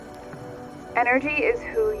Energy is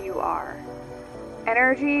who you are.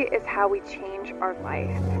 Energy is how we change our life.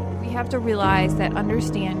 We have to realize that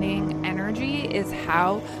understanding energy is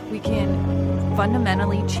how we can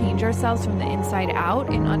fundamentally change ourselves from the inside out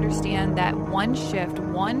and understand that one shift,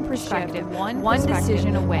 one perspective, one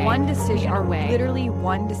decision away, literally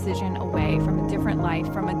one decision away from a different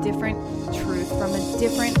life, from a different truth, from a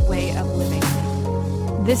different way of living.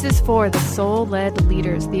 This is for the soul-led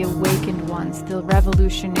leaders, the awakened ones, the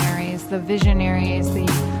revolutionaries, the visionaries, the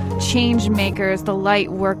change makers, the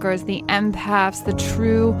light workers, the empaths, the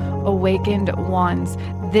true awakened ones.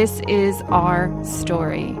 This is our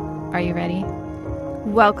story. Are you ready?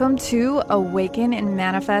 Welcome to Awaken and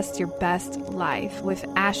Manifest Your Best Life with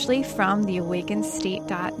Ashley from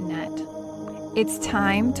theawakenedstate.net. It's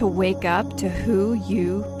time to wake up to who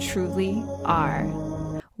you truly are.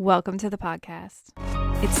 Welcome to the podcast.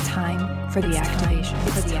 It's time for the activation.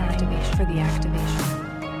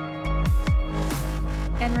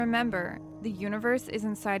 And remember, the universe is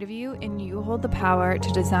inside of you and you hold the power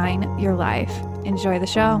to design your life. Enjoy the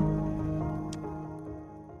show.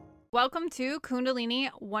 Welcome to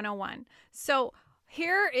Kundalini 101. So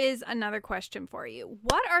here is another question for you.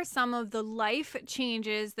 What are some of the life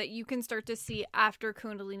changes that you can start to see after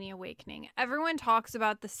Kundalini awakening? Everyone talks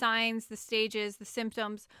about the signs, the stages, the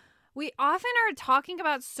symptoms. We often are talking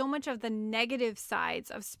about so much of the negative sides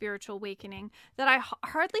of spiritual awakening that I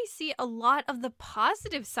hardly see a lot of the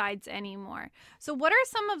positive sides anymore. So what are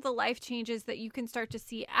some of the life changes that you can start to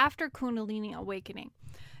see after Kundalini awakening?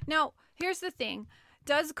 Now, here's the thing.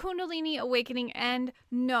 Does Kundalini awakening end?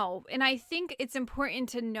 No. And I think it's important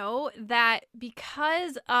to know that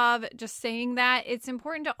because of just saying that, it's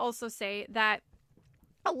important to also say that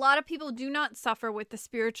a lot of people do not suffer with the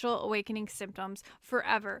spiritual awakening symptoms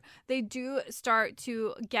forever. They do start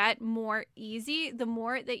to get more easy the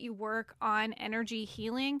more that you work on energy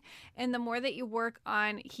healing and the more that you work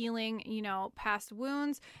on healing, past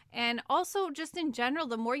wounds. And also just in general,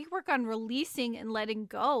 the more you work on releasing and letting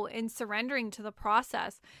go and surrendering to the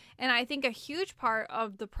process. And I think a huge part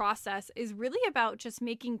of the process is really about just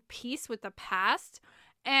making peace with the past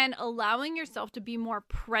and allowing yourself to be more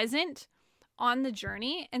present on the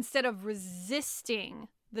journey instead of resisting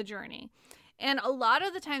the journey. And a lot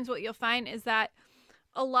of the times what you'll find is that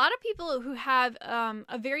a lot of people who have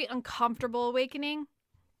a very uncomfortable awakening,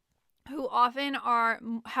 who often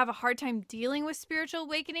have a hard time dealing with spiritual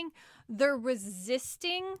awakening, they're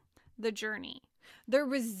resisting the journey. They're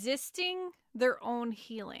resisting their own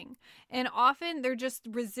healing. And often they're just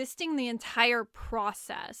resisting the entire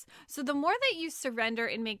process. So the more that you surrender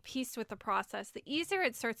and make peace with the process, the easier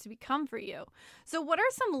it starts to become for you. So what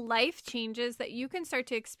are some life changes that you can start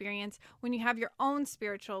to experience when you have your own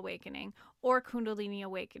spiritual awakening or Kundalini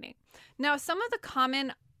awakening? Now, some of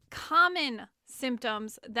the common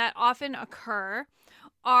symptoms that often occur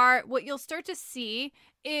are what you'll start to see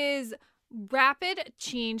is rapid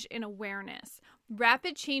change in awareness.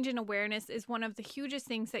 Rapid change in awareness is one of the hugest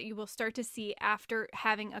things that you will start to see after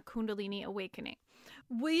having a Kundalini awakening.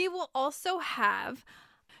 We will also have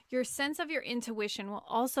your sense of your intuition will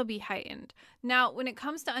also be heightened. Now, when it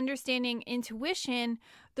comes to understanding intuition,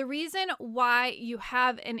 the reason why you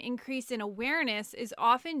have an increase in awareness is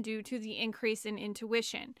often due to the increase in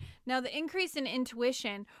intuition. Now, the increase in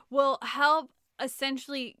intuition will help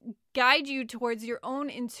essentially guide you towards your own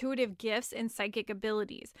intuitive gifts and psychic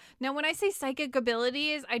abilities. Now, when I say psychic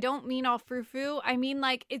abilities, I don't mean all frou-frou. I mean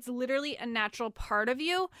like it's literally a natural part of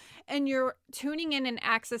you and you're tuning in and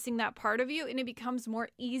accessing that part of you, and it becomes more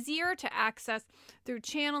easier to access through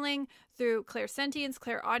channeling, through clairsentience,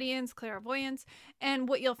 clairaudience, clairvoyance. And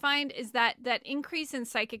what you'll find is that increase in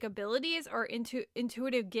psychic abilities or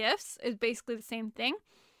intuitive gifts is basically the same thing.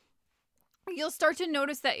 You'll start to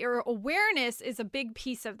notice that your awareness is a big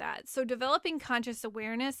piece of that. So developing conscious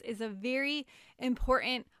awareness is a very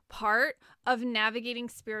important part of navigating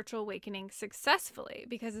spiritual awakening successfully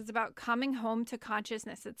because it's about coming home to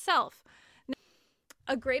consciousness itself.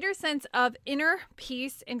 A greater sense of inner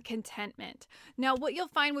peace and contentment. Now, what you'll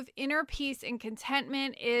find with inner peace and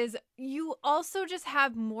contentment is you also just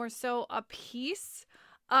have more so a peace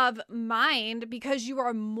of mind because you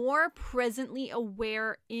are more presently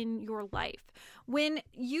aware in your life. When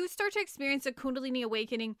you start to experience a Kundalini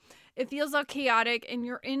awakening, it feels all chaotic and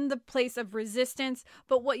you're in the place of resistance.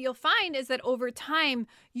 But what you'll find is that over time,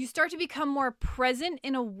 you start to become more present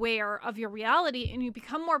and aware of your reality and you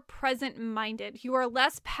become more present minded. You are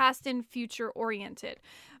less past and future oriented.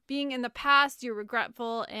 Being in the past, you're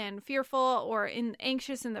regretful and fearful or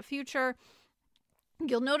anxious in the future.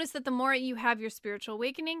 You'll notice that the more you have your spiritual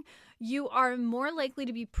awakening, you are more likely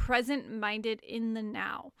to be present-minded in the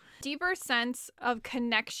now. Deeper sense of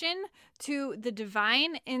connection to the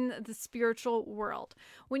divine in the spiritual world.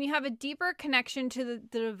 When you have a deeper connection to the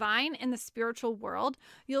divine in the spiritual world,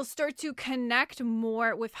 you'll start to connect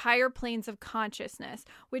more with higher planes of consciousness,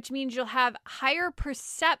 which means you'll have higher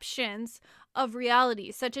perceptions of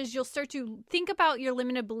reality, such as you'll start to think about your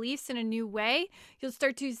limited beliefs in a new way. You'll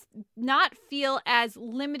start to not feel as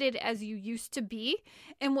limited as you used to be.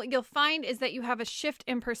 And what you'll find is that you have a shift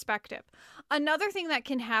in perspective. Another thing that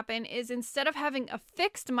can happen is instead of having a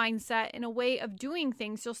fixed mindset in a way of doing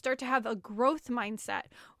things, you'll start to have a growth mindset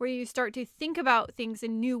where you start to think about things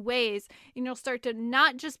in new ways, and you'll start to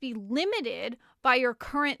not just be limited by your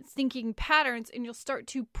current thinking patterns, and you'll start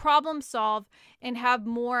to problem solve and have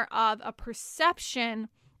more of a perception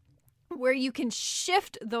where you can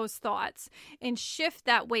shift those thoughts and shift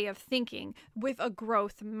that way of thinking with a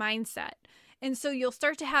growth mindset. And so you'll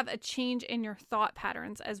start to have a change in your thought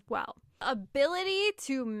patterns as well. Ability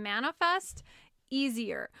to manifest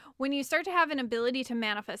easier. When you start to have an ability to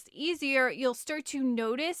manifest easier, you'll start to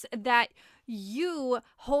notice that you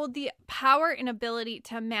hold the power and ability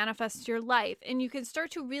to manifest your life. And you can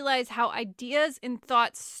start to realize how ideas and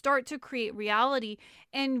thoughts start to create reality.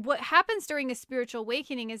 And what happens during a spiritual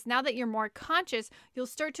awakening is now that you're more conscious, you'll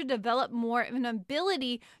start to develop more of an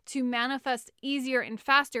ability to manifest easier and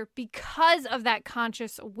faster because of that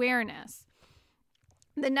conscious awareness.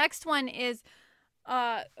 The next one is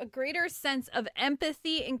a greater sense of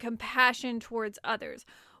empathy and compassion towards others.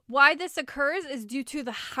 Why this occurs is due to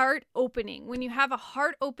the heart opening. When you have a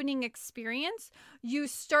heart opening experience, you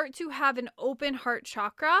start to have an open heart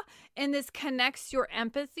chakra, and this connects your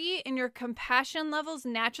empathy, and your compassion levels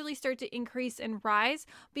naturally start to increase and rise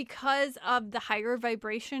because of the higher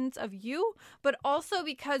vibrations of you, but also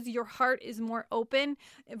because your heart is more open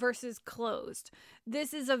versus closed.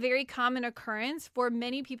 This is a very common occurrence for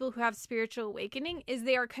many people who have spiritual awakening, is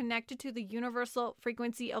they are connected to the universal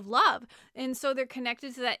frequency of love. And so they're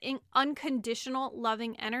connected to that unconditional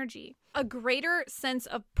loving energy. A greater sense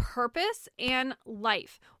of purpose and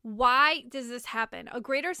life. Why does this happen? A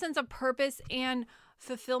greater sense of purpose and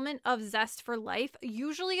fulfillment of zest for life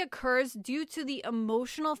usually occurs due to the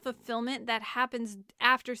emotional fulfillment that happens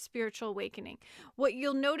after spiritual awakening. What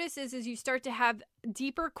you'll notice is you start to have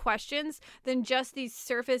deeper questions than just these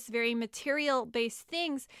surface, very material-based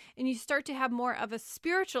things, and you start to have more of a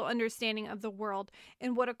spiritual understanding of the world.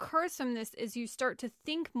 And what occurs from this is you start to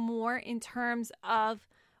think more in terms of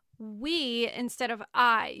we instead of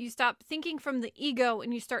I. You stop thinking from the ego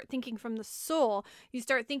and you start thinking from the soul. You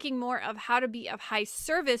start thinking more of how to be of high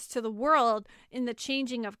service to the world in the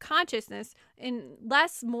changing of consciousness, and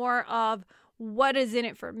less more of what is in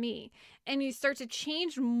it for me. And you start to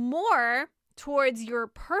change more towards your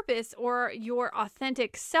purpose or your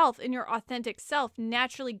authentic self, and your authentic self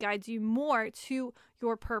naturally guides you more to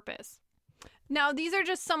your purpose. Now, these are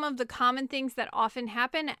just some of the common things that often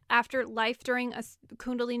happen after life during a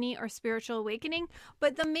Kundalini or spiritual awakening.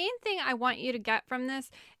 But the main thing I want you to get from this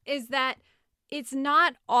is that it's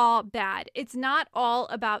not all bad. It's not all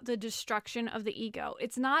about the destruction of the ego.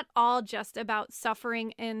 It's not all just about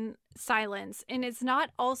suffering in silence. And it's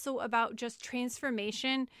not also about just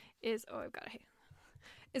transformation It's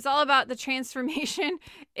all about the transformation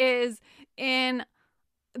is in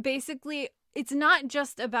basically, it's not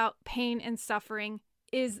just about pain and suffering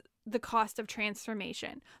is the cost of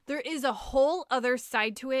transformation. There is a whole other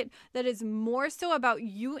side to it that is more so about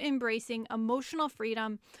you embracing emotional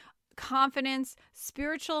freedom, confidence,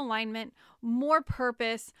 spiritual alignment, more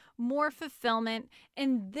purpose, more fulfillment.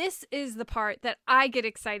 And this is the part that I get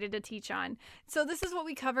excited to teach on. So this is what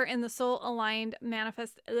we cover in the Soul Aligned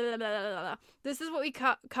Manifest. This is what we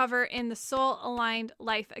cover in the Soul Aligned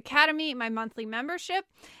Life Academy, my monthly membership.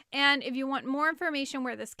 And if you want more information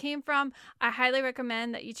where this came from, I highly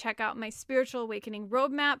recommend that you check out my Spiritual Awakening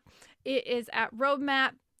Roadmap. It is at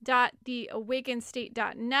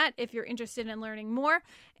roadmap.theawakenedstate.net if you're interested in learning more.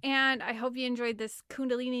 And I hope you enjoyed this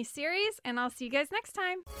Kundalini series, and I'll see you guys next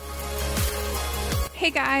time. Hey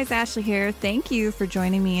guys, Ashley here. Thank you for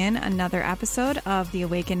joining me in another episode of the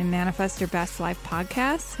Awaken and Manifest Your Best Life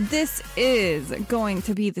podcast. This is going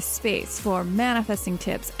to be the space for manifesting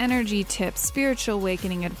tips, energy tips, spiritual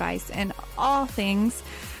awakening advice, and all things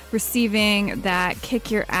receiving that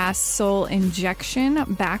kick your ass soul injection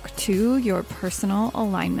back to your personal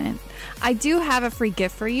alignment. I do have a free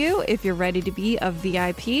gift for you if you're ready to be a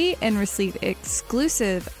VIP and receive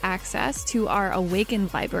exclusive access to our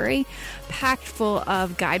Awakened library, packed full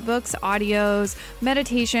of guidebooks, audios,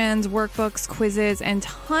 meditations, workbooks, quizzes, and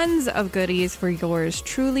tons of goodies for yours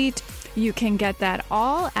truly. You can get that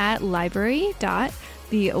all at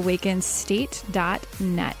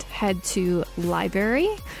library.theawakenedstate.net. Head to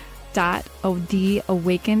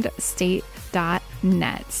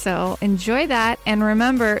library.theawakenedstate.net. So enjoy that. And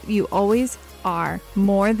remember, you always are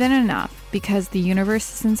more than enough because the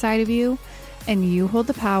universe is inside of you and you hold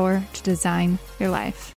the power to design your life.